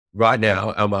right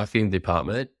now, our marketing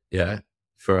department,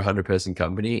 for a 100-person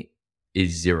company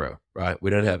is zero, right? We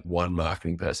don't have one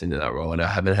marketing person in that role, and I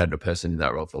haven't had a person in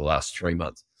that role for the last 3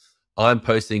 months. I'm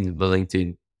posting the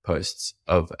LinkedIn posts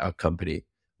of our company.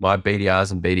 My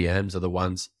BDRs and BDMs are the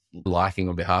ones liking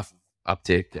on behalf of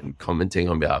Uptick and commenting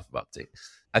on behalf of Uptick.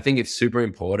 I think it's super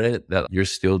important that you're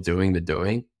still doing the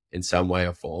doing in some way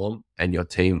or form, and your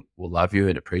team will love you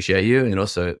and appreciate you. And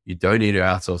also, you don't need to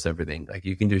outsource everything. Like,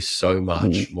 you can do so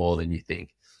much more than you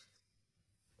think.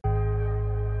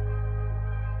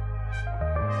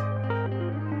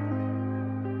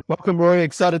 Welcome, Roy.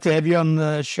 Excited to have you on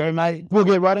the show, mate. We'll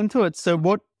get right into it. So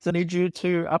what led you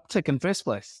to Uptick in first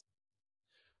place?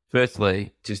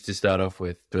 Firstly, just to start off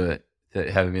with, for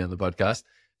having me on the podcast.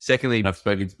 Secondly, I've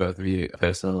spoken to both of you at a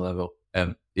personal level,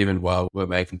 even while we're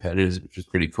main competitors, which was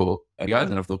pretty cool. Guys,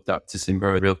 and I've looked up to Simba,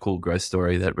 a real cool growth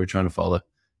story that we're trying to follow.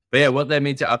 But yeah, what led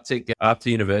me to Uptick after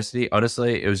university,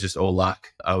 honestly, it was just all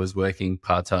luck. I was working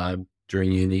part-time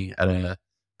during uni at a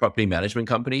property management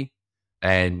company,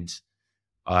 and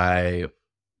I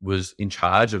was in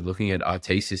charge of looking at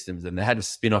IT systems, and they had a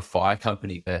spin-off fire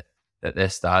company that they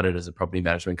started as a property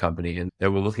management company, and they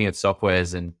were looking at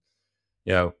softwares and,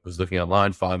 was looking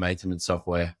online, fire maintenance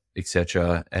software,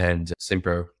 etc. And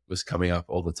Simpro was coming up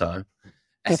all the time.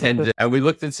 And we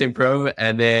looked at Simpro,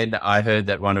 and then I heard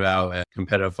that one of our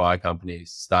competitor fire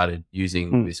companies started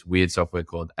using this weird software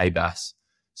called ABAS.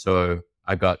 So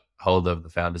I got hold of the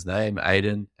founder's name,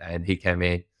 Aiden, and he came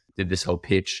in, did this whole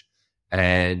pitch.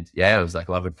 And yeah, it was like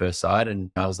love at first sight. And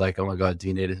I was like, oh my God, do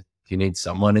you need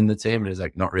someone in the team? And he was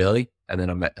like, not really. And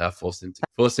then I forced him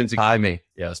to hire me.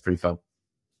 Yeah, it was pretty fun.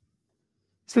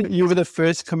 So you were the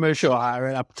first commercial hire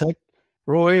at Uptick.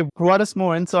 Roy, provide us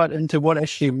more insight into what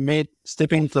actually meant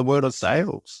stepping into the world of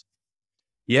sales.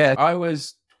 Yeah, I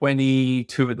was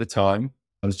 22 at the time.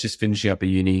 I was just finishing up a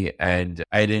uni, and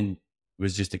Aiden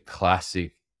was just a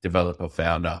classic developer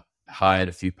founder, hired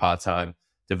a few part-time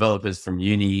developers from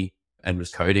uni and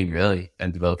was coding really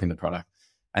and developing the product.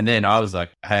 And then I was like,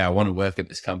 hey, I want to work at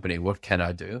this company. What can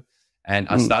I do? And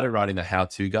I started writing the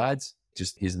how-to guides.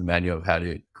 Just here's the manual of how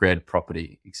to create a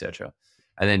property, etc.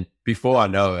 And then before I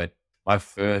know it, my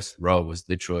first role was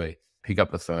literally pick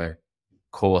up the phone,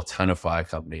 call a ton of fire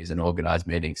companies and organize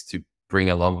meetings to bring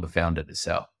along the founder to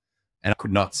sell. And I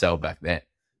could not sell back then,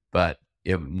 but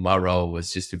my role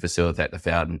was just to facilitate the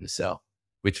founder to sell,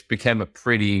 which became a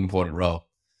pretty important role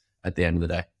at the end of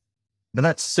the day. But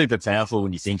that's super powerful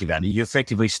when you think about it. You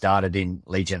effectively started in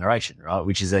lead generation, right?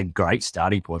 Which is a great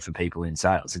starting point for people in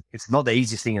sales. It's not the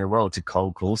easiest thing in the world to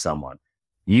cold call someone.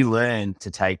 You learn to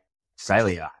take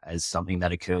failure as something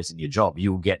that occurs in your job.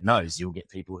 You'll get no's. You'll get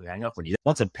people who hang up on you.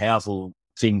 That's a powerful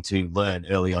thing to learn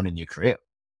early on in your career.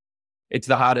 It's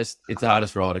the hardest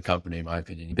role at a company, in my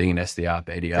opinion, being an SDR,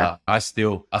 BDR.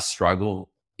 Yeah. I struggle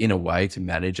in a way to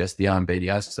manage SDR and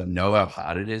BDRs because I know how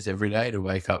hard it is every day to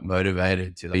wake up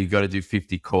motivated you got to do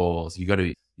 50 calls. You got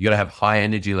to have high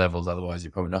energy levels. Otherwise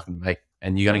you're probably not going to make,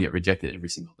 and you're going to get rejected every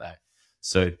single day.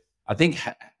 So I think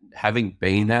having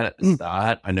been that at the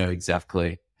start, I know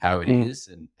exactly how it is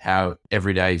and how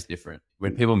every day is different.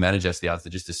 When people manage SDRs, they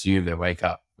just assume they wake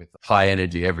up with high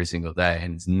energy every single day,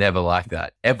 and it's never like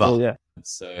that ever. Oh, yeah.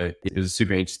 So it was a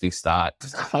super interesting start.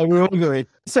 I will agree.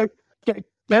 So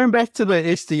going back to the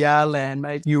SDR land,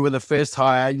 mate, you were the first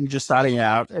hire, you're just starting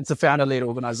out. It's a founder-led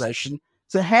organization.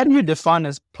 So how do you define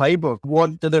this playbook?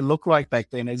 What did it look like back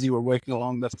then as you were working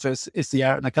along the first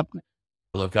SDR in the company?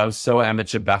 Look, I was so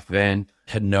amateur back then,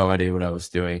 had no idea what I was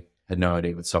doing, had no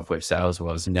idea what software sales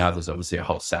was. Now there's obviously a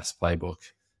whole SaaS playbook.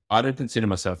 I don't consider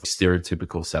myself a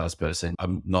stereotypical salesperson.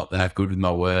 I'm not that good with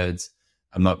my words.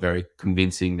 I'm not very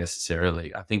convincing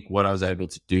necessarily. I think what I was able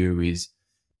to do is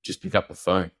just pick up the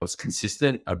phone. I was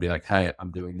consistent. I'd be like, hey,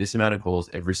 I'm doing this amount of calls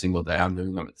every single day. I'm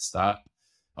doing them at the start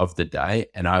of the day.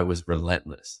 And I was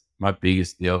relentless. My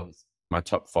biggest deals, my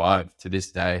top 5 to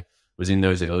this day was in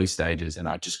those early stages. And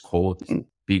I just called this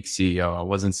big CEO. I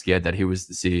wasn't scared that he was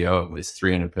the CEO of this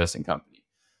 300-person company.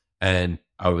 And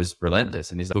I was relentless.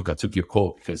 And he's like, look, I took your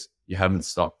call because you haven't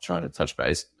stopped trying to touch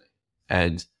base with me.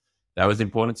 And that was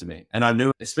important to me. And I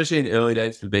knew, especially in early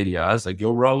days for BDRs, like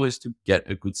your role is to get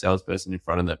a good salesperson in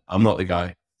front of them. I'm not the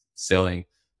guy selling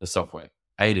the software.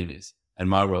 Aiden is. And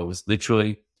my role was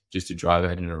literally just to drive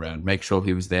Aiden around, make sure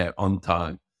he was there on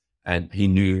time and he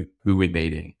knew who we're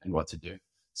meeting and what to do.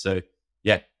 So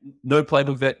yeah, no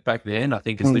playbook back then. I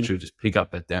think it's literally just pick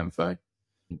up that damn phone.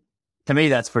 To me,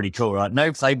 that's pretty cool, right?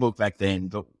 No playbook back then,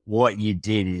 but what you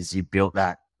did is you built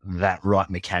that right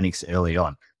mechanics early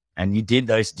on. And you did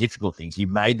those difficult things. You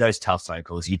made those tough phone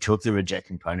calls. You took the reject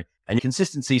component. And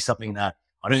consistency is something that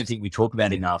I don't think we talk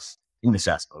about enough in the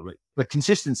SaaS world. But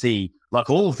consistency, like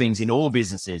all things in all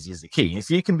businesses, is the key. If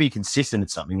you can be consistent at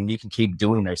something and you can keep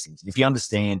doing those things, if you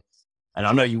understand, and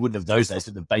I know you wouldn't have those days,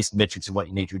 but the base metrics of what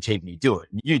you need to achieve and you do it,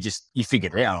 you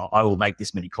figure it out. I will make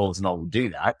this many calls and I will do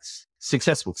that.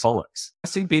 Successful follows. I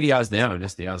see BDRs now and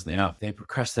SDRs now. They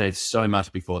procrastinate so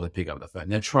much before they pick up the phone.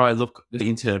 They try look at the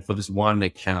internet for this one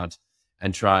account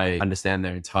and try understand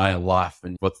their entire life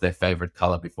and what's their favorite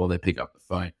color before they pick up the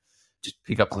phone. Just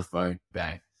pick up the phone,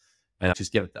 bang, and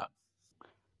just get it done.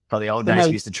 For the old days,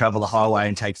 we used to travel the highway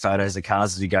and take photos of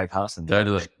cars as we go past them.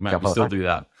 Totally, mate, we still do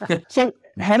that. So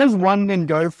how does one then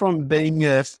go from being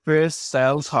a first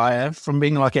sales hire, from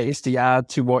being like a SDR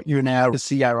to what you're now the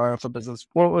CRO of a business?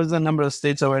 What was the number of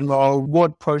steps that were involved?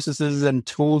 What processes and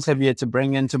tools have you had to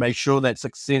bring in to make sure that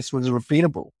success was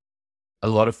repeatable? A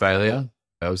lot of failure.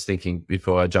 I was thinking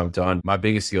before I jumped on, my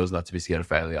biggest skill is not to be scared of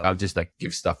failure. I'll just like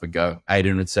give stuff a go.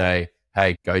 Aiden would say,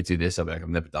 hey, go do this. I'd be like, I've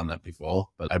never done that before,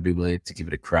 but I'd be willing to give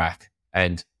it a crack.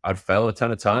 And I'd fail a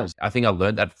ton of times. I think I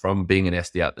learned that from being an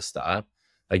SDR at the start.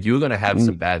 Like you were going to have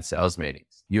some bad sales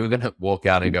meetings. You were going to walk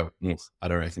out and go, I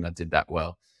don't reckon I did that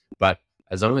well. But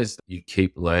as long as you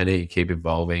keep learning, you keep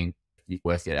evolving, you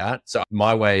work it out. So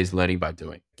my way is learning by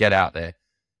doing. Get out there,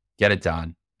 get it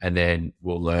done, and then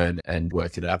we'll learn and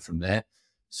work it out from there.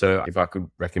 So if I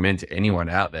could recommend to anyone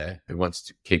out there who wants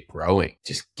to keep growing,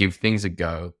 just give things a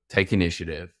go, take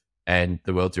initiative, and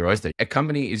the world's your oyster. A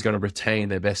company is going to retain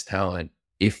their best talent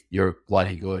if you're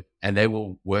bloody good, and they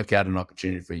will work out an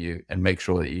opportunity for you and make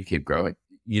sure that you keep growing.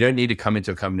 You don't need to come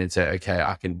into a company and say, okay,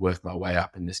 I can work my way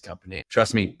up in this company.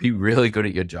 Trust me, be really good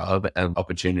at your job and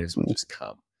opportunities will just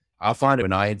come. I find it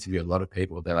when I interview a lot of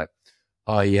people, they're like,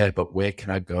 oh yeah, but where can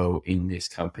I go in this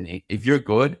company? If you're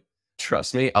good,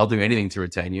 trust me, I'll do anything to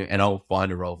retain you and I'll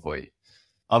find a role for you.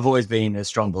 I've always been a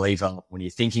strong believer when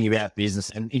you're thinking about business,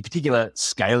 and in particular,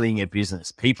 scaling a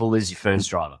business, people is your first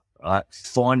driver, right?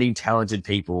 Finding talented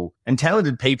people, and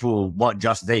talented people might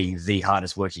just be the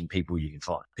hardest working people you can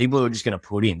find. People who are just going to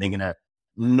put in, they're going to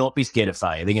not be scared of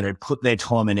failure. They're going to put their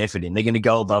time and effort in. They're going to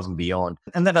go above and beyond.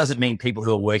 And that doesn't mean people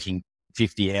who are working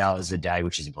 50 hours a day,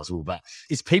 which is impossible, but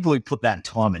it's people who put that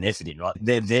time and effort in, right?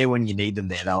 They're there when you need them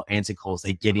there. They'll answer calls.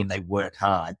 They get in, they work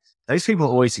hard. Those people are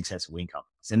always successful income.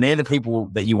 And they're the people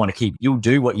that you want to keep. You'll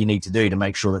do what you need to do to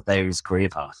make sure that there is career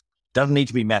path. Doesn't need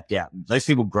to be mapped out. Those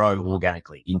people grow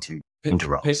organically into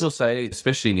roles. People say,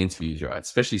 especially in interviews, right?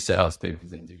 Especially sales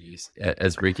people's interviews,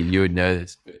 as Ricky, you would know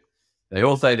this, but they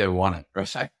all say they want it,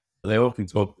 right? They all can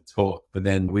talk the talk, but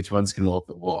then which ones can walk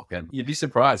the walk? And you'd be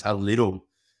surprised how little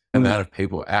amount of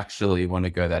people actually want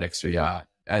to go that extra yard.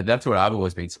 And that's what I've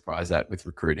always been surprised at with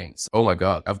recruiting. So, oh my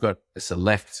God, I've got a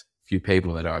select few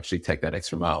people that actually take that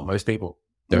extra mile. Most people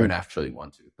don't actually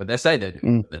want to, but they say they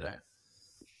do, but they don't.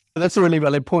 That's a really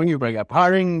valid point you bring up.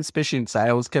 Hiring, especially in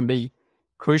sales, can be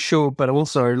crucial, but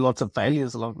also lots of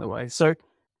failures along the way. So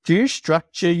do you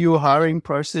structure your hiring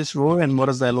process, Roy, and what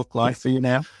does that look like for you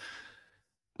now?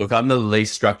 Look, I'm the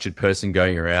least structured person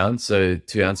going around. So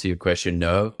to answer your question,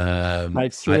 no.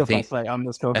 Mate, I think I'm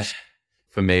just talking.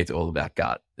 For me, it's all about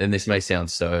gut. And this may sound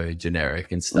so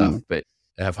generic and stuff, but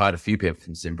I've hired a few people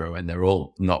from Simpro and they're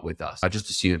all not with us. I just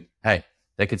assume, hey,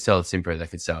 they could sell at Simpro, they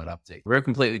could sell at Uptick. We're a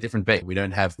completely different beat. We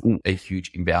don't have a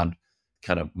huge inbound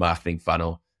kind of marketing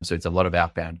funnel. So it's a lot of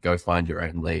outbound. Go find your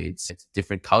own leads. It's a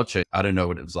different culture. I don't know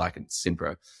what it was like in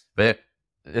Simpro, but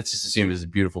let's just assume it's a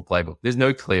beautiful playbook. There's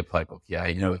no clear playbook. Yeah,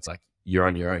 it's like you're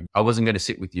on your own. I wasn't going to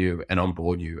sit with you and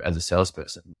onboard you as a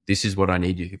salesperson. This is what I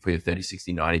need you for your 30,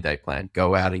 60, 90-day plan.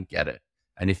 Go out and get it.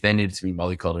 And if they needed to be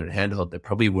mollycoddled and handheld, they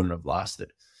probably wouldn't have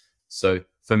lasted. So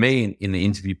for me, in the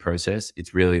interview process,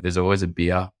 it's really, there's always a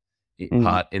beer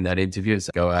part in that interview.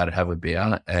 So go out and have a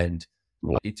beer. And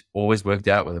it's always worked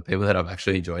out with the people that I've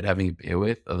actually enjoyed having a beer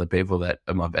with are the people that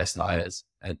are my best hires.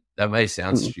 And that may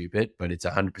sound stupid, but it's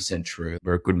 100% true.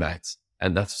 We're good mates.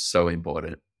 And that's so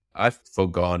important. I've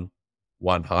forgone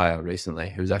one hire recently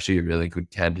who was actually a really good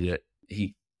candidate.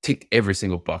 He ticked every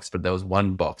single box, but there was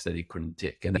one box that he couldn't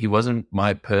tick. And he wasn't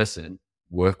my person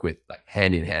work with like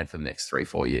hand in hand for the next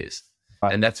 3-4 years.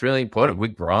 Right. And that's really important. We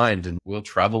grind and we'll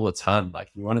travel a ton.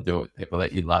 Like you want to do it with people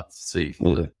that you love to see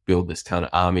build this kind of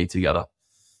army together.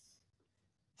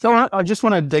 So I just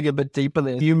want to dig a bit deeper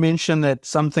there. You mentioned that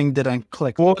something didn't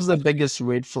click. What was the biggest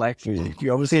red flag for you?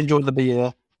 You obviously enjoyed the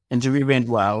beer, interview went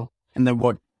well. And then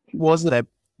what was that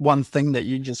one thing that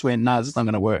you just went, no, it's not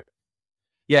going to work?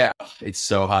 Yeah, it's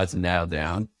so hard to nail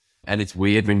down. And it's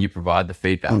weird when you provide the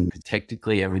feedback.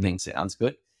 Technically, everything sounds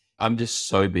good. I'm just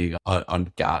so big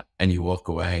on gut, and you walk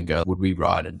away and go, would we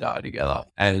ride and die together?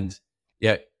 And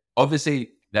yeah,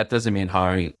 obviously That doesn't mean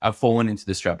hiring. I've fallen into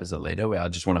this trap as a leader where I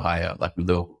just want to hire like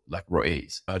little, like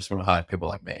Roy's. I just want to hire people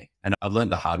like me. And I've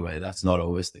learned the hard way. That's not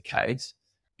always the case,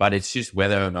 but it's just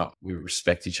whether or not we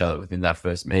respect each other within that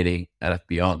first meeting and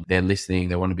beyond. They're listening.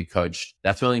 They want to be coached.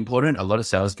 That's really important. A lot of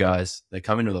sales guys, they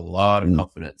come in with a lot of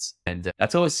confidence, and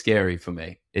that's always scary for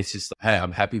me. It's just, hey,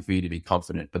 I'm happy for you to be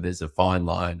confident, but there's a fine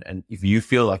line. And if you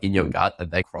feel like in your gut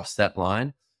that they cross that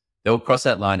line, they'll cross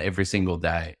that line every single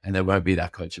day and they won't be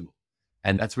that coachable.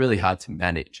 And that's really hard to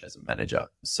manage as a manager.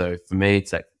 So for me,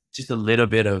 it's like just a little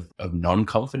bit of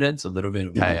non-confidence, a little bit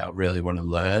of, hey, I really want to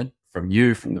learn from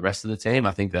you, from the rest of the team.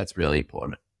 I think that's really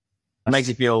important. It makes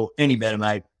you feel any better,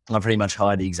 mate. I pretty much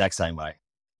hire the exact same way.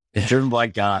 Driven by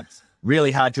guts.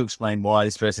 Really hard to explain why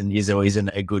this person is or isn't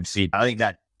a good fit. I think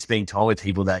that being told with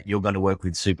people that you're going to work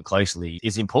with super closely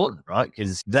is important, right?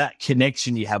 Because that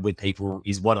connection you have with people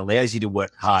is what allows you to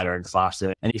work harder and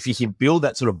faster. And if you can build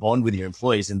that sort of bond with your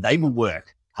employees, then they will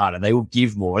work harder, they will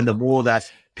give more. And the more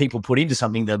that people put into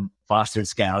something, the faster it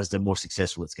scales, the more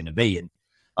successful it's going to be. And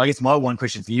I guess my one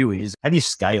question for you is, how do you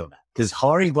scale that? Because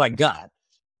hiring by gut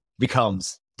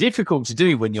becomes difficult to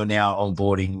do when you're now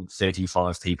onboarding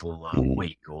 35 people a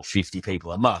week or 50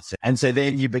 people a month. And so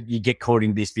then you get caught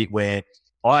in this bit where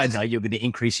either you're going to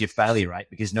increase your failure rate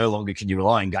because no longer can you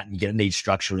rely on gut and you're going to need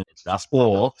structure and stuff,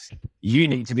 or you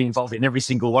need to be involved in every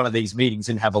single one of these meetings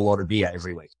and have a lot of beer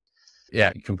every week.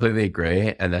 Yeah, completely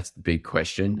agree. And that's the big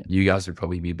question. You guys would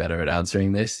probably be better at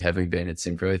answering this, having been at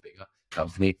Simpro, a bigger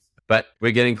company. But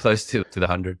we're getting close to the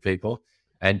 100 people.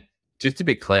 And just to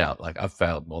be clear, like I've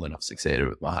failed more than I've succeeded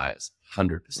with my hires,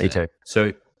 100%. Me too.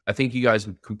 So I think you guys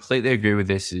would completely agree with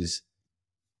this. Is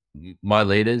my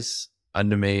leaders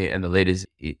under me and the leaders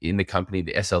in the company,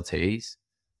 the SLTs,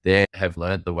 they have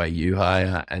learned the way you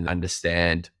hire and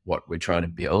understand what we're trying to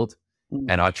build.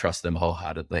 And I trust them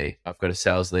wholeheartedly. I've got a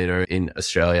sales leader in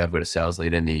Australia. I've got a sales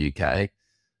leader in the UK.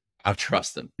 I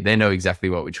trust them. They know exactly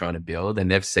what we're trying to build, and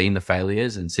they've seen the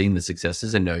failures and seen the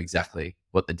successes and know exactly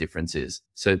what the difference is.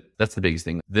 So that's the biggest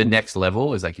thing. The next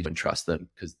level is like you don't trust them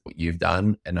because what you've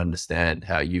done and understand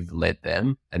how you've led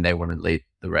them, and they want to lead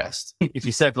the rest. If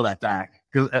you circle that back,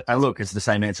 and look, it's the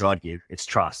same answer I'd give. It's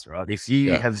trust, right? If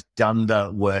you have done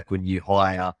the work when you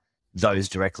hire those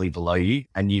directly below you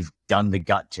and you've done the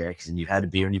gut checks and you've had a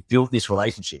beer and you've built this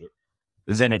relationship,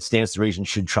 then it stands to reason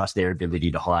should trust their ability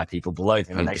to hire people below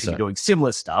them and they should be doing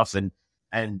similar stuff.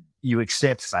 And you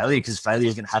accept failure because failure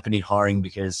is going to happen in hiring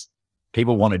because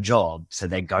people want a job. So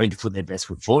they're going to put their best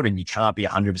foot forward and you can't be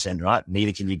 100% right.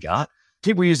 Neither can your gut.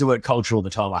 People use the word culture all the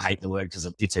time. I hate the word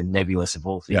because it's a nebulous of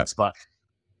all things. Yeah. But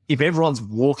if everyone's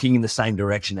walking in the same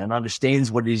direction and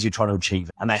understands what it is you're trying to achieve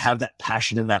and they have that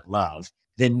passion and that love,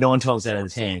 then 9 times out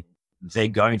of 10, they're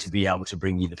going to be able to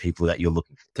bring you the people that you're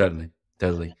looking for.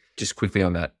 Totally. Just quickly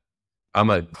on that, I'm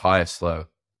a hire slow,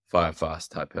 fire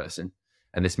fast type person.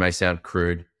 And this may sound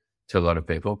crude to a lot of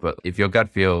people, but if your gut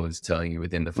feel is telling you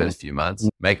within the first few months,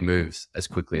 make moves as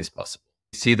quickly as possible.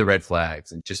 See the red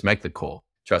flags and just make the call.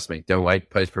 Trust me, don't wait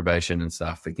post probation and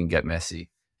stuff. It can get messy.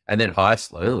 And then hire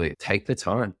slowly, take the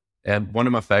time. And one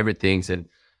of my favorite things, and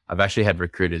I've actually had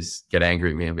recruiters get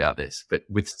angry at me about this, but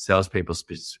with salespeople,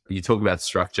 you talk about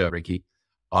structure, Ricky.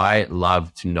 I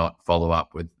love to not follow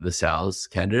up with the sales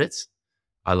candidates.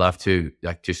 I love to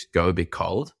like just go a bit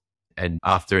cold and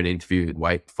after an interview,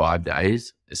 wait 5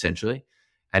 days essentially.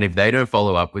 And if they don't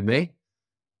follow up with me,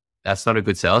 that's not a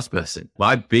good salesperson.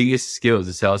 My biggest skill as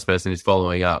a salesperson is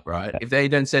following up, right? If they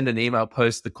don't send an email,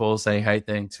 post the call saying, hey,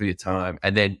 thanks for your time.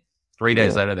 And then 3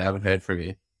 days later, they haven't heard from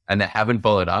you and they haven't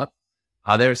followed up.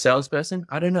 Are they a salesperson?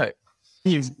 I don't know.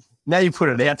 Now you put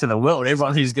it out to the world.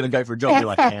 Everyone who's going to go for a job, you're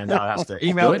like, man, no, I have to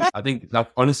email it. I think, like,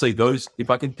 honestly, if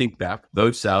I can think back,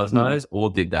 those sales guys all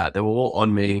did that. They were all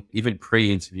on me, even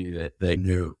pre-interview that they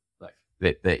knew, like,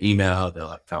 their email, they're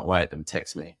like, can't wait, them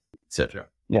text me, etc.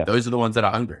 Yeah. Those are the ones that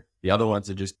are hungry. The other ones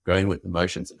are just going with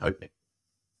emotions and hoping.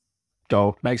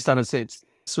 Goal. Makes a ton of sense.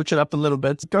 Switch it up a little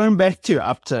bit. Going back to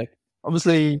Uptick,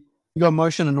 obviously, you got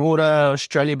motion and order.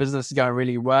 Australia business is going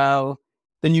really well.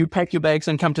 Then you pack your bags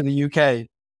and come to the UK.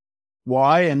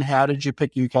 Why and how did you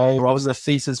pick UK? What was the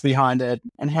thesis behind it?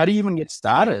 And how do you even get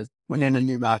started when in a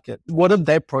new market? What did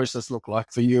that process look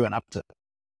like for you and Uptick?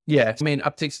 Yeah, I mean,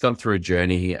 Uptick's gone through a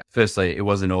journey. Firstly, it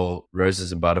wasn't all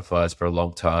roses and butterflies for a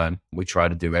long time. We tried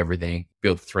to do everything,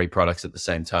 build 3 products at the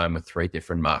same time with 3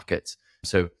 different markets.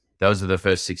 So those are the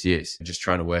first 6 years, just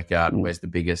trying to work out where's the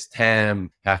biggest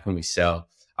TAM, how can we sell?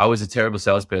 I was a terrible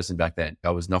salesperson back then. I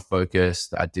was not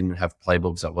focused. I didn't have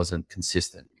playbooks. I wasn't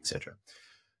consistent, etc.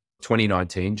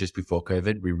 2019, just before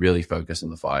COVID, we really focused on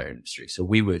the fire industry. So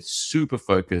we were super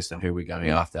focused on who we're going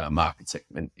after, our market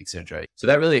segment, etc. So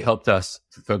that really helped us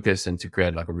to focus and to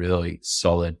create like a really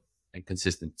solid and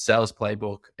consistent sales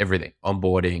playbook. Everything,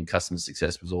 onboarding, customer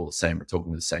success was all the same. We're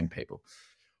talking to the same people.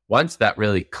 Once that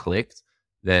really clicked,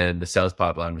 then the sales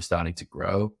pipeline was starting to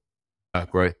grow.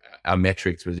 Our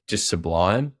metrics was just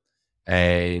sublime.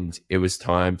 And it was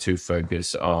time to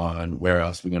focus on where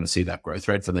else we're going to see that growth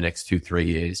rate for the next 2-3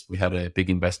 years. We had a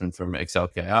big investment from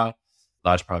XLKR,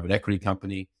 large private equity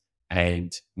company.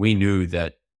 And we knew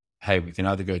that, hey, we can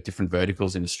either go different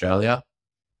verticals in Australia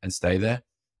and stay there,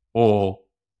 or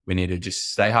we need to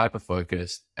just stay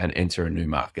hyper-focused and enter a new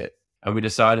market. And we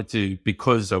decided to,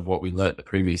 because of what we learned the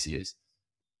previous years,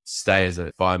 stay as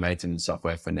a fire maintenance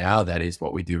software for now. That is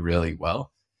what we do really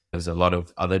well. There's a lot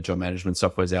of other job management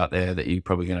softwares out there that you're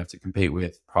probably going to have to compete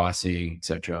with, pricing,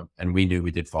 etc. And we knew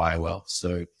we did fire well.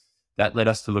 So that led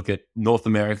us to look at North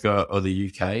America or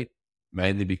the UK,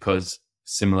 mainly because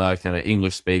similar kind of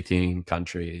English-speaking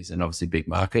countries and obviously big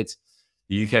markets.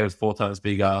 The UK was 4 times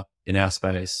bigger in our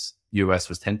space. US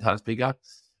was 10 times bigger.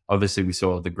 Obviously, we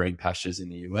saw the green pastures in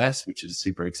the US, which is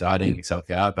super exciting.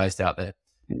 XLKR based out there.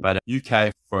 But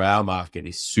UK for our market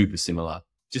is super similar.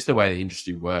 Just the way the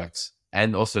industry works.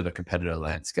 And also the competitor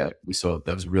landscape. We saw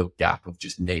there was a real gap of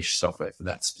just niche software for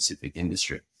that specific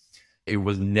industry. It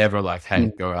was never like,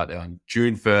 hey, go out there on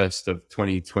June 1st of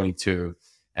 2022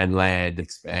 and land,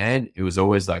 expand. It was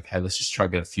always like, hey, let's just try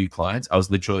to get a few clients. I was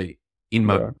literally in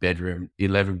my bedroom,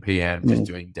 11 p.m., just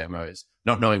doing demos,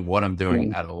 not knowing what I'm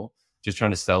doing at all, just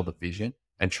trying to sell the vision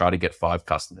and try to get 5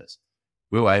 customers.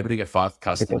 We were able to get 5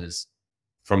 customers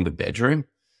from the bedroom.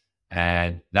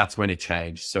 And that's when it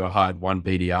changed. So I hired one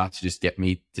BDR to just get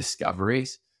me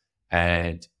discoveries,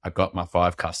 and I got my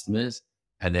 5 customers,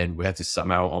 and then we had to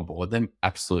somehow onboard them.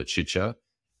 Absolute shit show.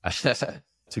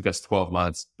 Took us 12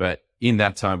 months. But in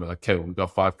that time, we're like, okay, we've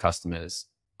got 5 customers.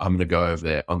 I'm going to go over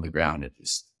there on the ground and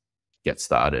just get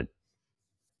started.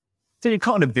 So you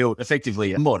kind of built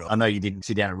effectively a model. I know you didn't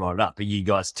sit down and write it up, but you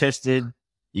guys tested,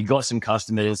 you got some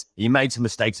customers, you made some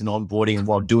mistakes in onboarding. And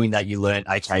while doing that, you learned,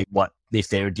 okay, what if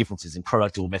there are differences in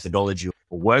product or methodology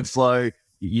or workflow,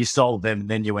 you solved them. And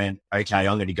then you went, okay,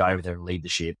 I'm going to go over there and lead the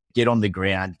ship, get on the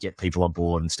ground, get people on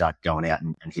board and start going out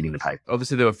and hitting the paper.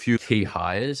 Obviously, there were a few key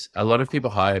hires. A lot of people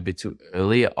hire a bit too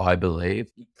early, I believe.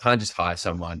 You can't just hire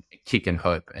someone, kick and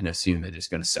hope and assume they're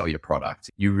just going to sell your product.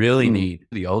 You really need,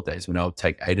 the old days when I would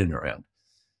take Aiden around,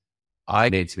 I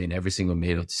need to be in every single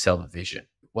meeting to sell the vision.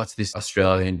 What's this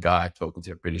Australian guy talking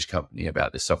to a British company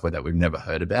about this software that we've never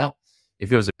heard about?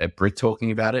 If it was a Brit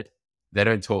talking about it, they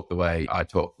don't talk the way I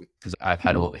talk because I've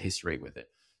had all the history with it.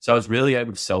 So I was really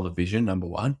able to sell the vision, number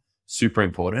one, super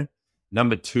important.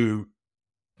 Number two,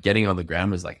 getting on the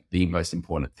ground was like the most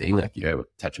important thing, like you're able to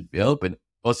touch and feel. But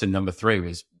also number 3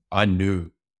 was I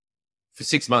knew for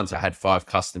 6 months I had 5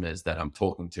 customers that I'm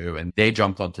talking to and they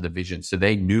jumped onto the vision. So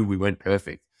they knew we weren't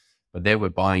perfect, but they were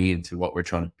buying into what we're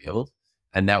trying to build.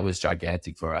 And that was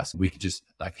gigantic for us. We could just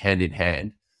like hand in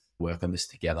hand work on this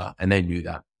together. And they knew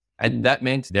that. And that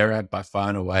meant they're by far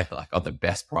and away like on the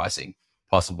best pricing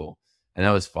possible. And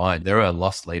that was fine. They were a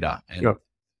loss leader and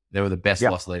they were the best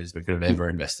loss leaders we could have ever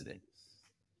invested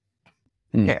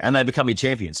in. Yeah, and they become your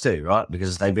champions too, right?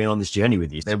 Because they've been on this journey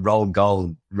with you. They've rolled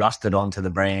gold, rusted onto the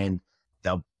brand.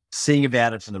 They'll sing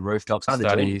about it from the rooftops.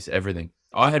 Studies, everything.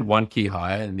 I had one key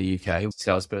hire in the UK,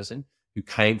 salesperson, who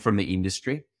came from the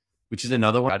industry, which is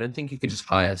another one. I don't think you can just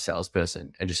hire a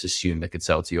salesperson and just assume they could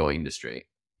sell to your industry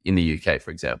in the UK,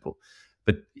 for example.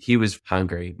 But he was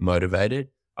hungry, motivated.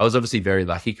 I was obviously very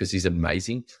lucky because he's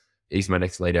amazing. He's my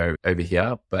next leader over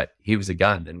here, but he was a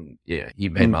gun and yeah, he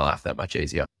made my life that much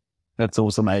easier. That's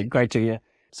awesome, mate. Great to hear.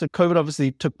 So COVID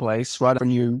obviously took place right when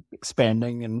you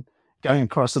expanding and going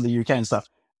across to the UK and stuff.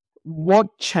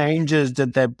 What changes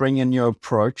did that bring in your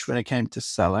approach when it came to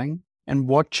selling? And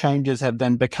what changes have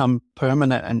then become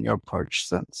permanent in your approach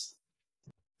since?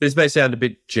 This may sound a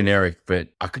bit generic, but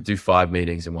I could do 5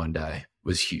 meetings in one day. It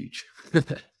was huge.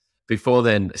 Before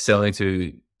then, selling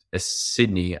to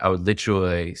Sydney, I would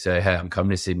literally say, hey, I'm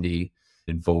coming to Sydney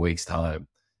in 4 weeks' time.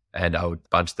 And I would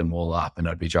bunch them all up and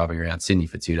I'd be driving around Sydney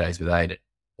for 2 days with Aiden.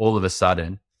 All of a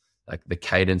sudden, like the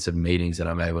cadence of meetings that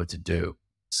I'm able to do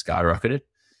skyrocketed.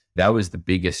 That was the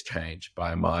biggest change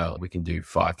by a mile. We can do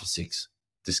 5 to 6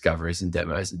 discoveries and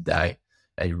demos a day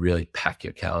and you really pack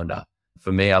your calendar.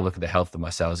 For me, I look at the health of my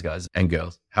sales guys and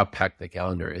girls, how packed the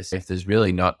calendar is. If there's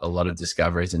really not a lot of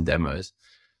discoveries and demos,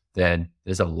 then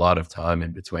there's a lot of time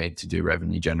in between to do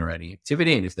revenue generating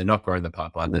activity. And if they're not growing the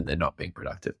pipeline, then they're not being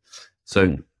productive.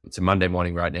 So it's a Monday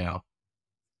morning right now.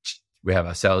 We have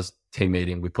our sales team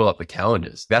meeting, we pull up the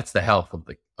calendars. That's the health of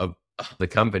the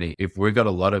company. If we've got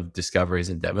a lot of discoveries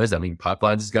and demos, I mean,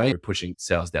 pipelines is going, we're pushing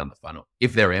sales down the funnel.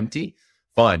 If they're empty,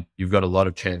 fine, you've got a lot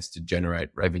of chance to generate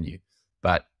revenue,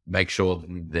 but make sure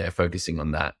they're focusing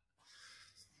on that.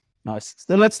 Nice.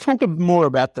 So let's talk more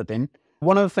about that then.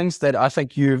 One of the things that I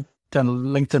think you've done a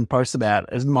LinkedIn post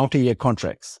about is multi-year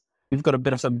contracts. You've got a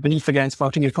bit of a beef against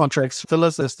multi-year contracts. Fill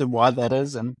us as to why that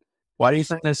is and why do you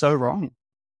think they're so wrong?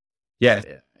 Yeah.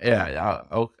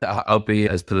 I'll be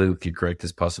as politically correct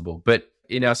as possible. But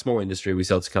in our small industry, we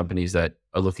sell to companies that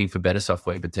are looking for better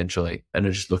software potentially and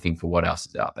are just looking for what else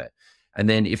is out there. And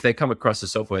then if they come across a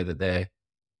software that they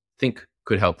think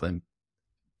could help them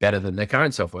better than their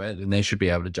current software, then they should be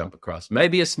able to jump across.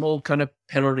 Maybe a small kind of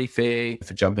penalty fee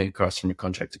for jumping across from a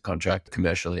contract to contract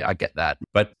commercially. I get that.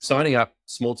 But signing up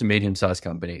small to medium-sized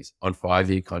companies on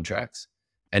 5-year contracts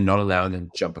and not allowing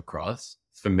them to jump across,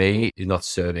 for me, is not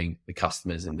serving the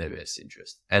customers in their best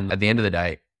interest. And at the end of the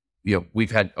day,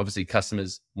 we've had obviously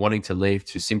customers wanting to leave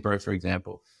to Simpro, for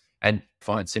example, and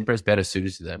fine, Simpro is better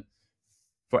suited to them.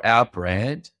 For our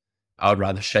brand, I would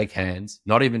rather shake hands,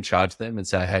 not even charge them and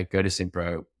say, hey, go to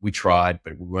Simpro. We tried,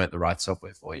 but we weren't the right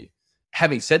software for you.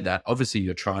 Having said that, obviously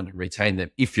you're trying to retain them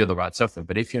if you're the right software,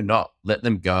 but if you're not, let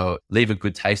them go, leave a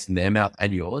good taste in their mouth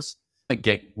and yours.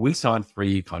 We signed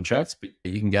 3-year contracts, but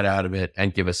you can get out of it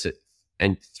and give us a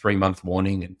 3-month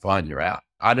warning and fine, you're out.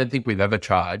 I don't think we've ever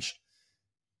charged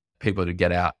people to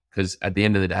get out because at the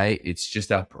end of the day, it's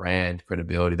just our brand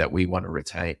credibility that we want to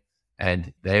retain.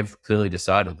 And they've clearly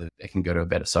decided that they can go to a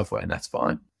better software and that's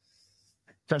fine.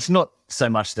 So it's not so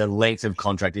much the length of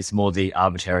contract, it's more the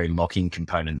arbitrary locking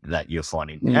component that you're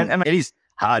finding. And it is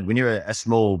hard when you're a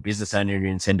small business owner and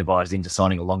you're incentivized into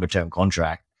signing a longer term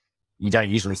contract. You don't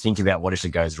usually think about what if it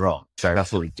goes wrong. So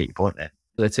that's really key point there.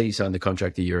 Let's say you signed the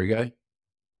contract a year ago.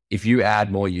 If you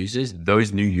add more users,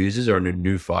 those new users are in a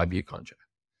new 5-year contract.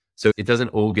 So it doesn't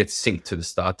all get synced to the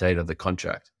start date of the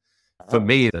contract. For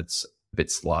me, that's a bit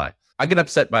sly. I get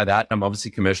upset by that. I'm obviously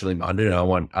commercially minded and I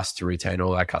want us to retain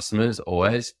all our customers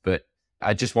always, but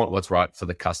I just want what's right for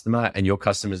the customer and your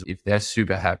customers. If they're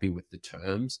super happy with the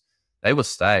terms, they will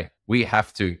stay. We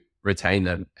have to retain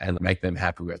them and make them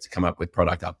happy. We have to come up with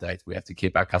product updates. We have to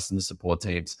keep our customer support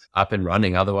teams up and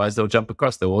running. Otherwise they'll jump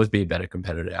across. There'll always be a better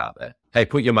competitor out there. Hey,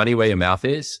 put your money where your mouth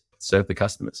is, serve the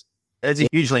customers. It's a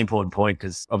hugely important point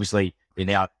because obviously in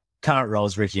our current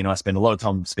roles, Ricky and I spend a lot of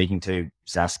time speaking to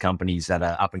SaaS companies that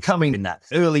are up and coming in that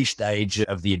early stage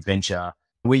of the adventure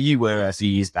where you were a few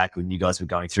years back when you guys were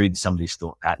going through some of this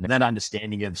thought pattern. And that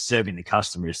understanding of serving the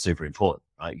customer is super important,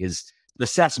 right? Because the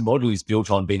SaaS model is built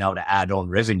on being able to add on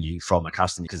revenue from a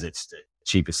customer because it's the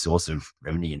cheapest source of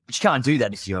revenue. But you can't do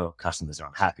that if your customers are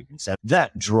unhappy. And so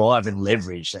that drive and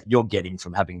leverage that you're getting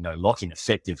from having no lock-in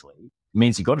effectively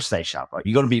means you've got to stay sharp, right?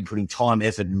 You've got to be putting time,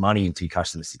 effort, and money into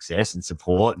customer success and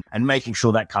support and making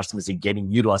sure that customers are getting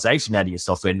utilization out of your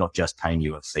software, not just paying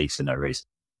you a fee for no reason.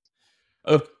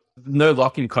 No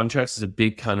lock-in contracts is a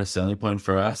big kind of selling point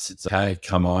for us. It's hey,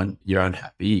 come on, you're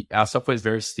unhappy. Our software is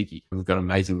very sticky. We've got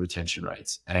amazing retention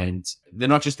rates and they're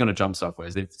not just going to jump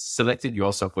softwares. They've selected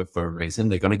your software for a reason.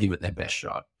 They're going to give it their best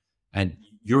shot. And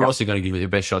you're also going to give it your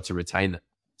best shot to retain them.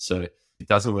 So if it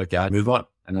doesn't work out, move on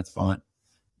and that's fine.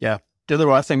 Yeah. Do the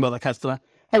right thing by the customer.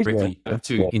 Hey, briefly,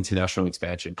 to international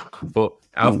expansion. For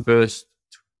our first,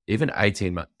 even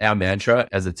 18 months, our mantra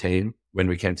as a team when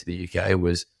we came to the UK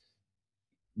was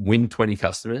win 20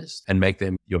 customers and make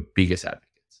them your biggest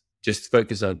advocates. Just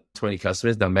focus on 20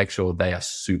 customers. Now make sure they are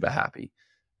super happy.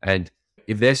 And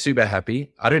if they're super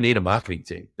happy, I don't need a marketing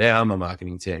team. They are my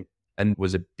marketing team. And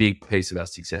was a big piece of our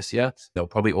success here. They're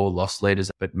probably all loss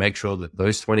leaders, but make sure that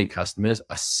those 20 customers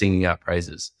are singing our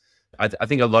praises. I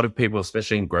think a lot of people,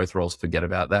 especially in growth roles, forget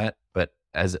about that. But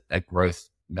as a growth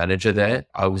manager there,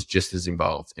 I was just as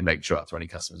involved in making sure our 20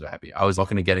 customers were happy. I was not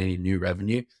going to get any new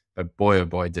revenue, but boy, oh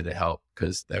boy, did it help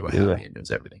because they were happy and it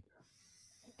was everything.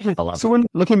 So when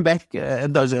looking back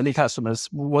at those early customers,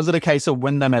 was it a case of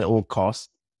win them at all costs?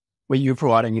 Were you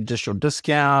providing additional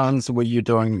discounts? Were you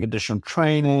doing additional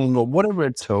training or whatever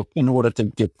it took in order to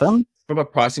get them? From a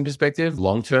pricing perspective,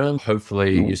 long-term,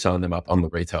 hopefully you sign them up on the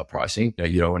retail pricing.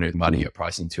 You don't want to muddy your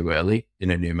pricing too early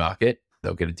in a new market.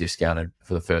 They'll get a discounted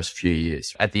for the first few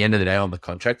years. At the end of the day on the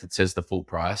contract, it says the full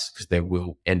price because they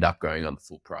will end up going on the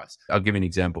full price. I'll give you an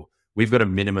example. We've got a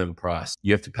minimum price.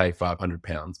 You have to pay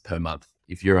 £500 per month.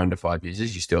 If you're under 5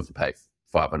 users, you still have to pay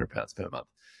 £500 per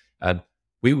month.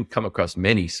 We would come across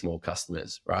many small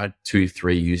customers, right?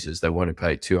 2-3 users. They want to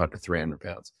pay £200,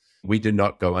 £300. We do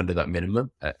not go under that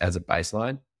minimum as a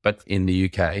baseline. But in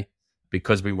the UK,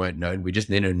 because we weren't known, we just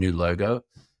needed a new logo.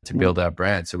 to build our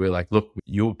brand. So we're like, look,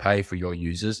 you'll pay for your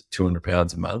users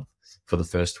 £200 a month for the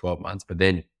first 12 months. But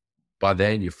then by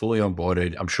then you're fully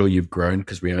onboarded. I'm sure you've grown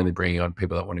because we're only bringing on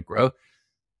people that want to grow.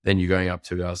 Then you're going up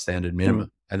to our standard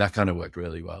minimum. And that kind of worked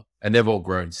really well. And they've all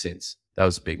grown since. That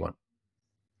was a big one.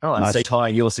 Oh, and so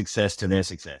tying your success to their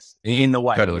success in the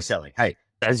way that you're selling. Hey,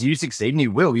 as you succeed, and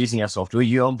you will using our software,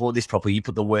 you onboard this properly, you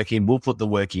put the work in, we'll put the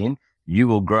work in, you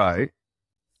will grow,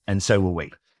 and so will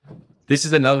we. This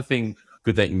is another thing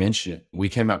good that you mentioned it. We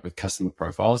came up with customer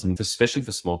profiles, and especially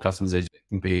for small customers, it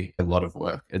can be a lot of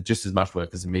work, just as much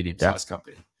work as a medium-sized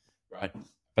company, right?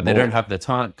 But they don't have the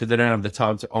time because they don't have the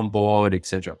time to onboard,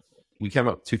 etc. We came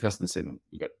up with 2 custom segments.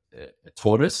 We got a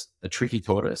tortoise, a tricky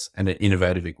tortoise, and an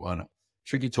innovative iguana.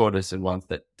 Tricky tortoise and ones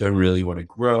that don't really want to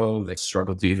grow. They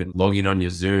struggle to even log in on your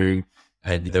Zoom,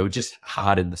 and they were just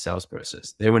hard in the sales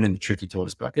process. They went in the tricky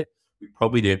tortoise bucket. We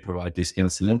probably didn't provide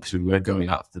discounts to them because we weren't going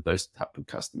after those type of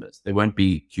customers. They won't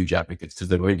be huge advocates because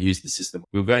they won't use the system.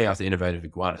 We were going after innovative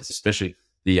iguanas, especially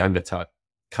the younger type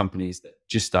companies that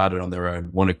just started on their own,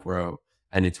 want to grow.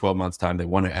 And in 12 months' time, they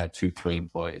want to add 2-3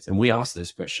 employees. And we ask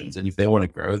those questions. And if they want to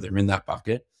grow, they're in that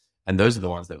bucket. And those are the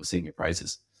ones that we're seeing your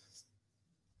praises.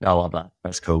 I love that.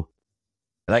 That's cool.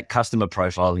 That customer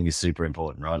profiling is super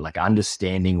important, right? Like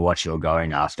understanding what you're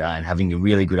going after and having a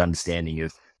really good understanding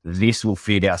of this will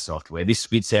fit our software. This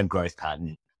fits our growth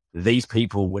pattern. These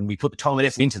people, when we put the time and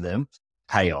effort into them,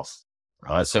 pay off,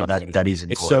 right? So that is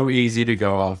important. It's so easy to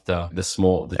go after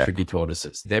the tricky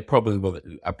tortoises. They're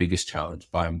probably our biggest challenge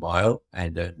by a mile.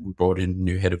 And we brought in a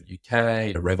new head of UK,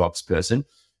 a RevOps person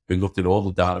who looked at all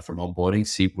the data from onboarding,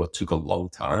 see what took a long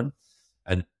time.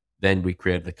 And then we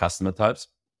created the customer types.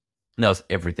 And that was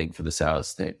everything for the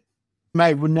sales team.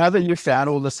 Mate, well, now that you've found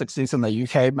all the success in the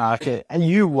UK market, are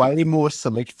you way more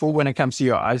selectful when it comes to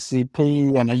your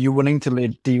ICP, and are you willing to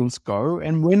let deals go?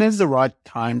 And when is the right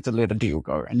time to let a deal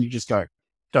go? And you just go,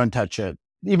 don't touch it.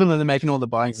 Even though they're making all the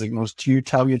buying signals, do you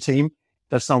tell your team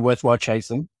that's not worthwhile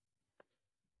chasing?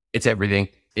 It's everything.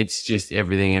 It's just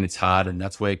everything, and it's hard. And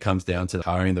that's where it comes down to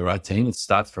hiring the right team. It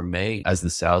starts from me as the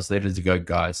sales leader to go,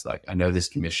 guys, like I know there's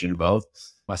commission involved,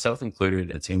 myself included in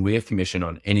the team. We have commission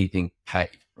on anything paid,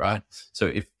 right? So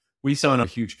if we sign a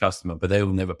huge customer, but they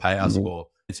will never pay us, or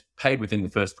it's paid within the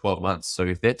first 12 months. So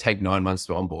if they take 9 months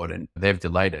to onboard and they've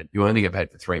delayed it, you only get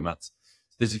paid for 3 months.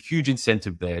 There's a huge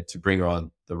incentive there to bring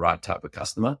on the right type of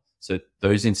customer. So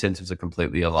those incentives are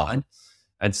completely aligned.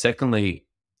 And secondly,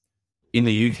 in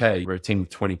the UK, we're a team of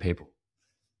 20 people.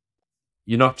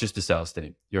 You're not just a sales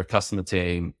team. You're a customer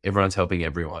team. Everyone's helping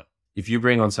everyone. If you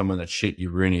bring on someone that's shit,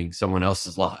 you're ruining someone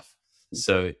else's life.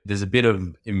 So there's a bit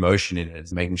of emotion in it.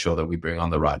 It's making sure that we bring on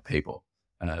the right people.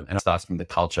 And it starts from the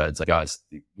culture. It's like, guys,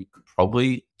 we could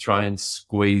probably try and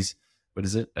squeeze,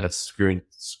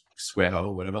 square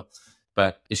hole, whatever.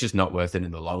 But it's just not worth it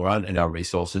in the long run and our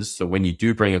resources. So when you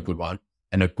do bring a good one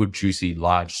and a good, juicy,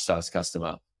 large SaaS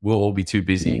customer, we'll all be too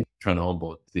busy trying to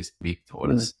onboard this big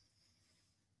tortoise.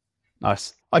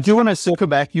 Nice. I do want to circle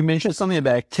back. You mentioned something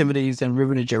about activities and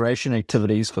revenue generation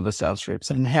activities for the sales reps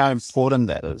and how important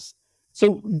that is.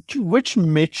 So which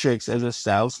metrics as a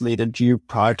sales leader do you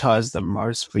prioritize the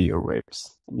most for your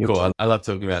reps? Cool. I love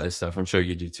talking about this stuff. I'm sure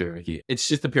you do too, Ricky. It's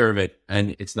just a pyramid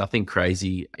and it's nothing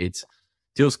crazy. It's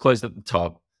deals closed at the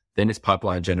top, then it's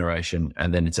pipeline generation,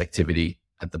 and then it's activity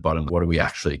at the bottom. What are we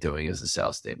actually doing as a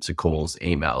sales team? So calls,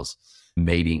 emails,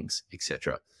 meetings,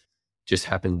 etc. Just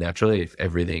happen naturally if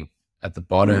everything at the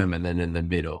bottom and then in the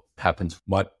middle happens.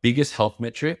 My biggest health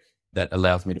metric that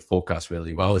allows me to forecast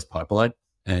really well is pipeline.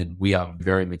 And we are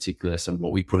very meticulous on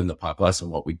what we put in the pipeline and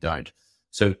what we don't.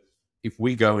 So if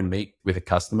we go and meet with a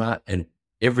customer and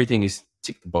everything is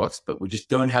tick the box, but we just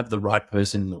don't have the right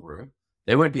person in the room,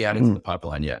 they won't be added to the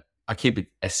pipeline yet. I keep it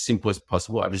as simple as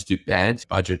possible. I just do band,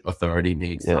 budget, authority,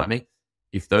 needs, timing.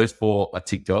 If those 4 are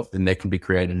ticked off, then there can be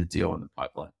created a deal in the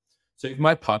pipeline. So if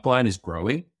my pipeline is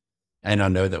growing and I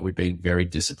know that we're being very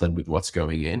disciplined with what's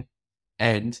going in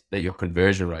and that your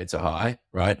conversion rates are high,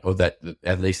 right? Or that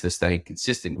at least they're staying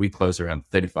consistent. We close around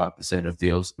 35% of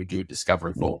deals we do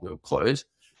discovery for, we'll close.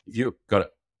 If you've got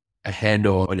a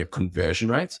handle on your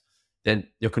conversion rates, then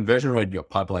your conversion rate in your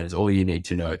pipeline is all you need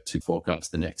to know to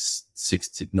forecast the next 6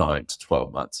 to 9 to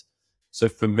 12 months. So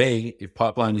for me, if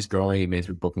pipeline is growing, it means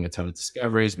we're booking a ton of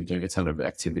discoveries, we're doing a ton of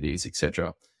activities,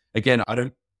 etc. Again, I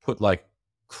don't put like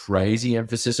crazy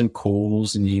emphasis on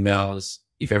calls and emails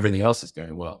if everything else is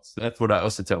going well. So that's what I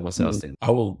also tell my sales team. I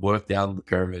will work down the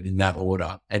pyramid in that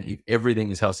order. And if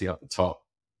everything is healthy up the top,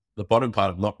 the bottom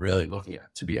part I'm not really looking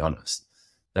at, to be honest.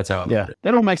 That's how I look at it.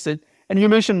 That all makes sense. And you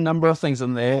mentioned a number of things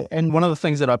in there. And one of the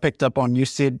things that I picked up on, you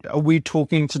said, are we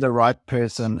talking to the right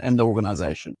person in the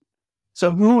organization? So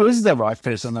who is the right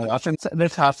person? I think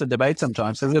that's half the debate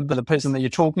sometimes. Is it the person that you're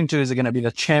talking to? Is it going to be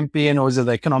the champion, or is it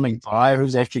the economic buyer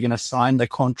who's actually going to sign the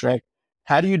contract?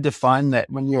 How do you define that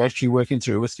when you're actually working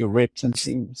through with your reps and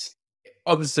teams?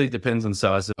 Obviously, it depends on the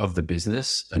size of the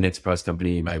business. An enterprise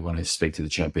company, you may want to speak to the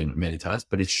champion many times,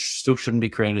 but it still shouldn't be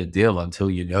creating a deal until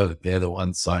you know that they're the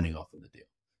ones signing off on the deal.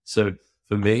 So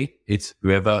for me, it's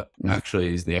whoever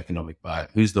actually is the economic buyer,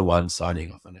 who's the one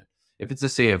signing off on it. If it's a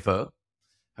CFO,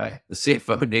 hey, the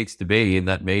CFO needs to be in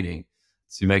that meeting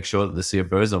to make sure that the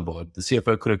CFO is on board. The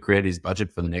CFO could have created his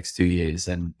budget for the next 2 years,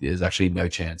 and there's actually no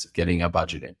chance of getting our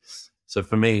budget in. So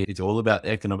for me, it's all about the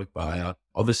economic buyer.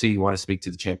 Obviously, you want to speak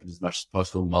to the champion as much as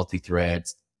possible,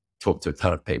 multi-threads, talk to a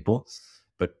ton of people.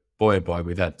 But boy, oh boy,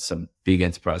 we've had some big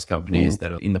enterprise companies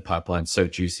that are in the pipeline so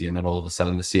juicy, and then all of a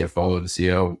sudden the CFO or the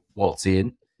CEO waltz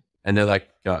in and they're like,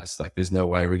 guys, like there's no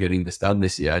way we're getting this done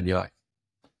this year. And you're like,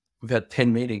 we've had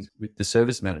 10 meetings with the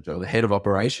service manager or the head of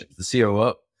operations, the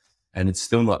COO, and it's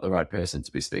still not the right person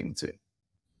to be speaking to.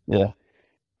 Yeah.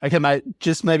 Okay, mate,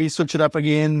 just maybe switch it up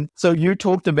again. So you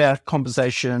talked about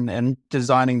compensation and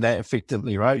designing that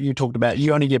effectively, right? You talked about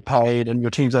you only get paid and your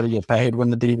teams only get paid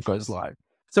when the deal goes live.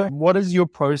 So what is your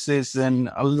process in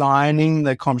aligning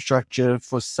the comp structure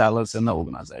for sellers in the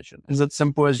organization? Is it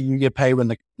simple as you get paid when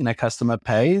the customer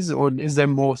pays, or is there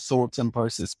more thoughts and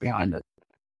process behind it?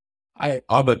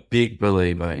 I'm a big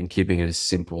believer in keeping it as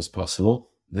simple as possible.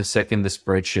 The second the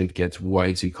spreadsheet gets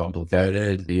way too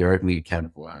complicated, you're opening a can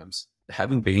of worms.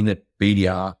 Having been a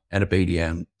BDR and a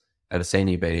BDM and a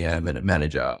senior BDM and a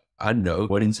manager, I know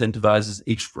what incentivizes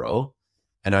each role.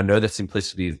 And I know that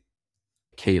simplicity is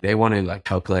key. They want to like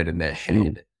calculate in their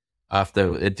head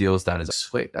after a deal's done. Is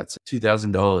sweet, that's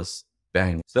 $2,000.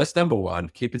 Bang. So that's number one.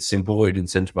 Keep it simple. It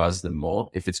incentivizes them more.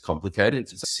 If it's complicated,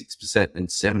 it's 6% and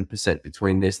 7%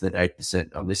 between this, then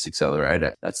 8% on this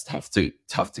accelerator. That's tough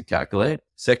to calculate.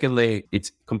 Secondly,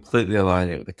 it's completely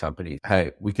aligning with the company.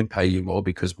 Hey, we can pay you more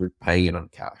because we're paying it on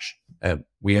cash.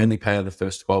 We only pay on the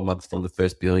first 12 months from the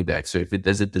first billing date. So if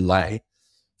there's a delay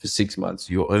for 6 months,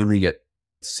 you'll only get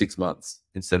 6 months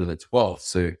instead of the 12.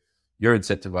 So you're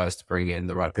incentivized to bring in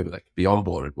the right people that can be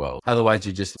onboarded well. Otherwise,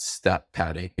 you just stat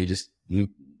padding. You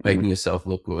making yourself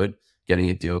look good, getting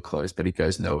a deal closed, but it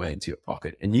goes nowhere into your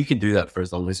pocket. And you can do that for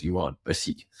as long as you want, but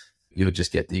you'll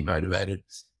just get demotivated.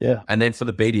 Yeah. And then for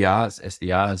the BDRs,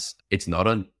 SDRs, it's not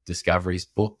on discoveries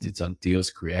booked, it's on deals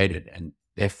created. And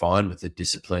they're fine with the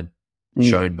discipline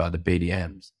shown by the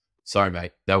BDMs. Sorry,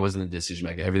 mate, that wasn't a decision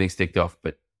maker. Everything's ticked off,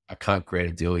 but I can't create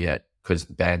a deal yet because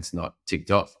the band's not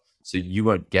ticked off. So you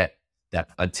won't get that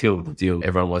until the deal.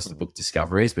 Everyone wants to book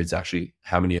discoveries, but it's actually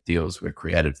how many deals were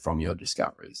created from your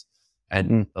discoveries.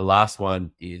 And the last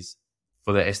one is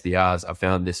for the SDRs. I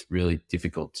found this really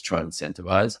difficult to try and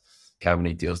incentivize. How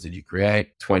many deals did you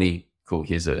create? 20. Cool.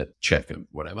 Here's a check and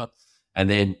whatever. And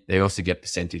then they also get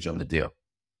percentage on the deal.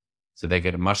 So they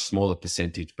get a much smaller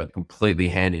percentage, but completely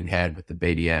hand in hand with the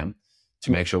BDM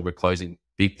to make sure we're closing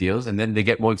big deals. And then they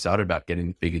get more excited about getting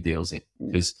the bigger deals in,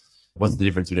 because what's the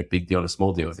difference between a big deal and a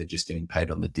small deal if they're just getting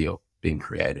paid on the deal being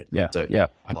created? Yeah. So yeah,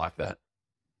 I like that.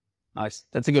 Nice.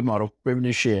 That's a good model.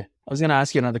 Revenue share. I was going to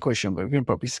ask you another question, but we can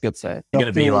probably skip that. You're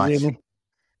going to be like,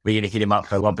 we're going to hit him up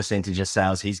for what percentage of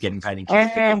sales he's getting paid in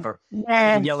cash. You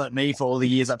can yell at me for all the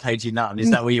years I paid you nothing. Is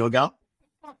that where you were going?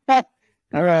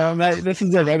 All right, mate, this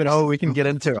is a rabbit hole we can get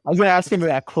into. I was going to ask him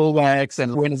about clawbacks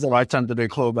and when is the right time to do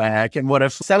clawback, and what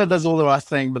if seller does all the right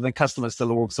thing, but the customer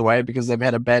still walks away because they've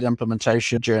had a bad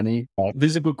implementation journey.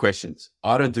 These are good questions.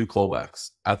 I don't do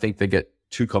clawbacks. I think they get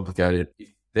too complicated.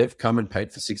 If they've come and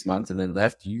paid for 6 months and then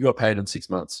left, you got paid in 6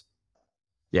 months.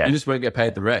 Yeah. You just won't get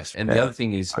paid the rest. And the other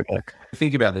thing is,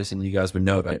 think about this, and you guys would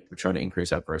know about it. We're trying to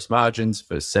increase our gross margins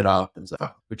for setup and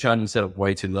stuff. We're charging setup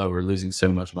way too low. We're losing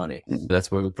so much money. That's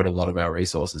where we put a lot of our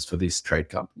resources for these trade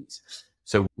companies.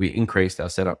 So we increased our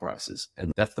setup prices.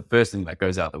 And that's the first thing that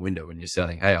goes out the window when you're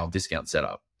selling, hey, I'll discount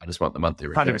setup. I just want the monthly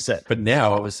return. 100%. But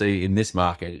now, obviously, in this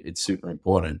market, it's super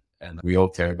important. And we all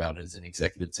care about it as an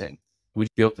executive team. We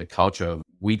built a culture of,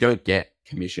 we don't get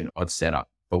commission on setup,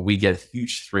 but we get a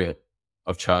huge threat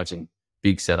of charging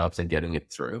big setups and getting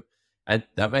it through. And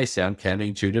that may sound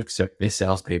counterintuitive because they're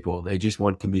salespeople. They just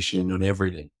want commission on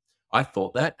everything. I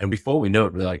thought that. And before we knew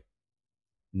it, we're like,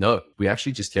 no, we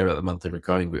actually just care about the monthly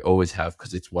recurring. We always have,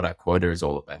 because it's what our quota is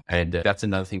all about. And that's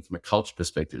another thing from a culture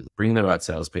perspective. Bring the right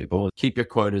salespeople, keep your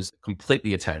quotas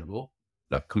completely attainable,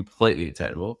 Let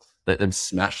them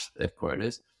smash their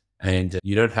quotas. And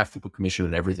you don't have to put commission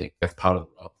on everything. That's part of the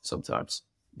role sometimes.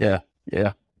 Yeah.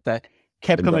 Yeah. That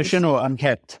capped commission or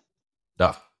uncapped?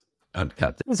 No,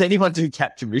 uncapped. Does anyone do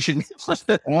cap commission?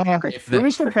 We're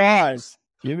surprised.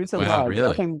 It's a Wow, lot. really?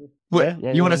 I think-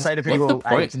 You want to say to What's the people,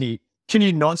 hey, point? can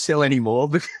you not sell anymore?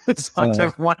 Because I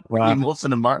don't want Right. any more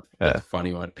than a month. That's a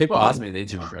funny one. People ask me in the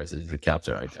interview process to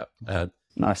capture.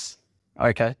 Nice.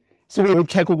 Okay. So we'll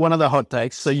tackle one of the hot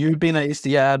takes. So you've been at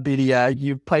SDR, BDR,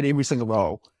 you've played every single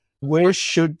role. Where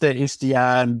should the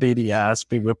SDR and BDRs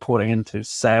be reporting into,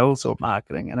 sales or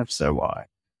marketing? And if so, why?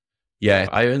 Yeah,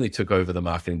 I only took over the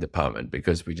marketing department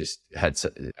because we just had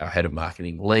our head of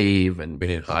marketing leave and we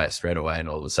didn't hire straight away. And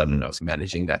all of a sudden I was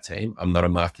managing that team. I'm not a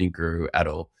marketing guru at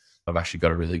all. I've actually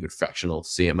got a really good fractional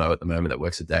CMO at the moment that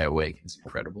works a day a week. It's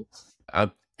incredible.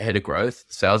 I'm head of growth.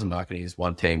 Sales and marketing is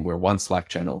one team. We're one Slack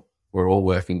channel. We're all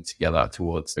working together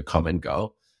towards a common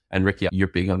goal. And Ricky, you're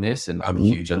big on this and I'm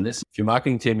huge on this. If your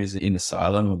marketing team is in a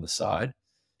silo on the side,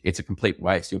 it's a complete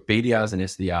waste. Your BDRs and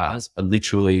SDRs are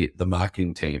literally the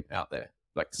marketing team out there,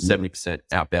 like 70%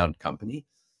 outbound company.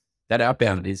 That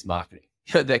outbound is marketing.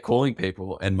 They're calling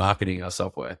people and marketing our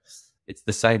software. It's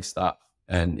the same stuff.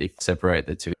 And if you separate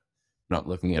the two, not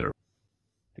looking at it.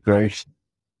 Great.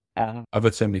 I've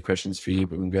got so many questions for you,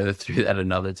 but we can go through that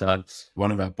another time.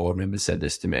 One of our board members said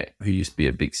this to me, who used to be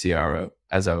a big CRO,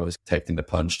 as I was taking the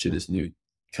plunge to this new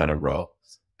kind of role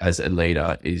as a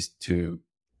leader, is to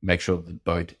make sure the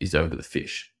boat is over the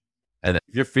fish. And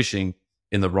if you're fishing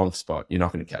in the wrong spot, you're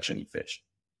not going to catch any fish.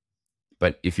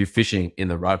 But if you're fishing in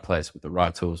the right place with the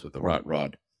right tools, with the right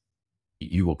rod,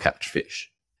 you will catch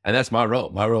fish. And that's my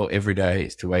role. My role every day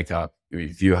is to wake up,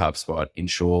 review HubSpot,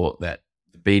 ensure that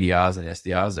the BDRs and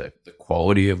SDRs, the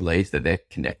quality of leads that they're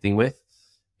connecting with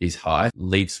is high.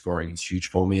 Lead scoring is huge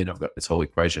for me. And I've got this whole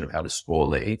equation of how to score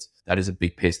leads. That is a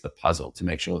big piece of the puzzle to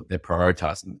make sure that they're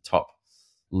prioritizing the top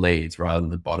leads rather than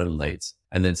the bottom leads.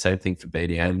 And then same thing for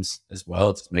BDMs as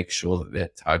well, to make sure that they're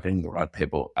targeting the right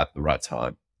people at the right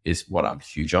time is what I'm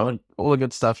huge on. All the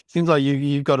good stuff. Seems like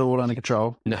you've got it all under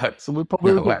control. No, So we'll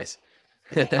probably no ways.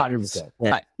 100%.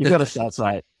 Mate, you've got to start,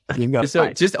 mate. You've got to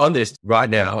So just on this right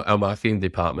now, our marketing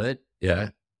department,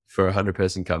 for a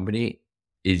 100-person company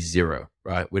is 0,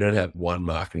 right? We don't have one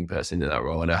marketing person in that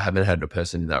role. And I haven't had a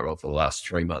person in that role for the last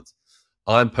 3 months.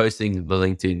 I'm posting the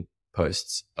LinkedIn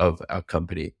posts of our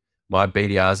company. My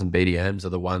BDRs and BDMs are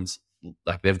the ones,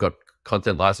 like they've got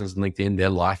content license on LinkedIn. They're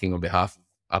liking on behalf of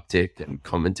Uptick and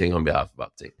commenting on behalf of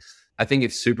Uptick. I think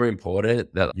it's super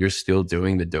important that you're still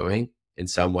doing the doing in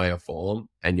some way or form,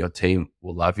 and your team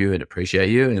will love you and appreciate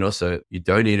you. And also, you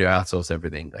don't need to outsource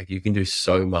everything. Like, you can do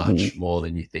so much more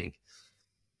than you think.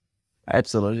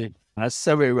 Absolutely. That's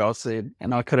so very well said.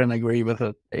 And I couldn't agree with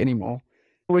it anymore.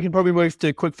 We can probably move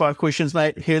to quick 5 questions,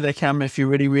 mate. Here they come. If you're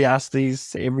ready, we ask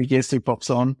these to every guest who pops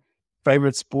on.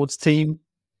 Favorite sports team?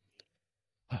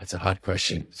 It's a hard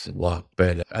question. It's a lot.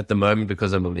 But at the moment,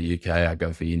 because I'm in the UK, I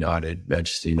go for United,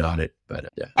 Manchester United. But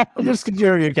Just because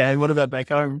you're okay. What about back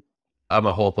home? I'm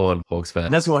a Hawthorn Hawks fan.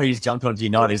 And that's why he's jumped onto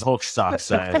United. His Hawks suck.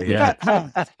 So, yeah.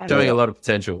 Showing a lot of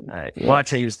potential. My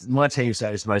team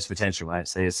shows most potential, mate.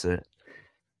 So it's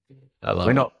I love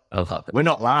it. We're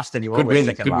not last anymore. Good We're win.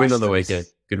 second Good win last. on the weekend.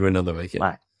 Good win on the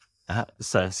weekend. Mate.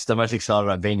 So it's the most excited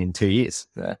I've been in 2 years.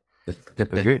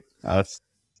 Good.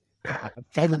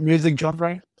 Favorite music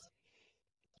genre?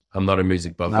 I'm not a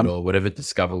music buff at all. Whatever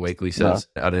Discover Weekly says,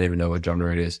 I don't even know what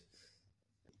genre it is.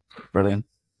 Brilliant.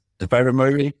 The favorite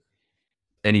movie?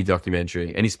 Any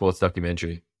documentary, any sports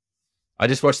documentary. I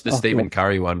just watched the Stephen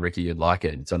Curry one, Ricky. You'd like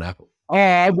it. It's on Apple. Oh,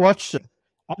 I watched it.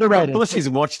 Underrated. Of course he's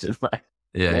watched it, mate.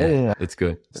 Yeah. It's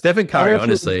good. Stephen Curry,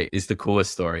 honestly, is the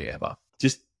coolest story ever.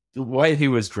 Just the way he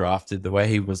was drafted, the way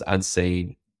he was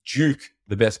unseen. Duke,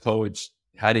 the best college,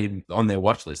 had him on their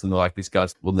watch list, and they're like, "This guy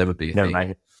will never be a thing."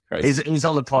 Mate. Crazy. He's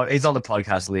on the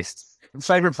podcast list.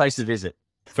 Favorite place to visit?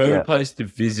 Favorite place to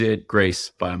visit?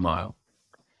 Greece by a mile.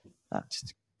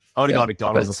 I would have gone to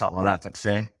McDonald's or something like that, but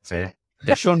fair.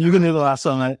 Yeah, Sean, you can do the last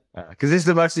one, mate. Because this is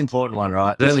the most important one,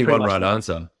 right? There's only one right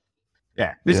answer.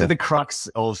 Yeah. This is the crux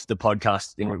of the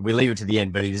podcast. We leave it to the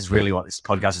end, but it is really what this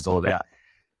podcast is all about.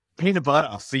 Peanut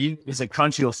butter, for you, is it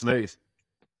crunchy or smooth?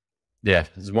 Yeah,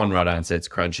 there's one right answer. It's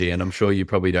crunchy. And I'm sure you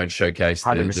probably don't showcase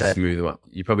the smooth one.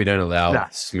 You probably don't allow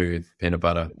smooth peanut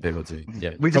butter people to.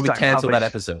 Yeah. We probably just cancel that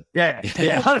episode. Yeah.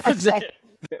 100%.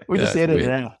 We just said it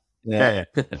now. Yeah.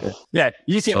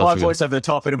 You just get my voice over the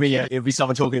top. It'll be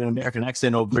someone talking in an American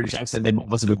accent or British accent. Then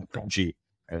what's a bit crunchy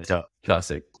over the top?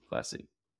 Classic.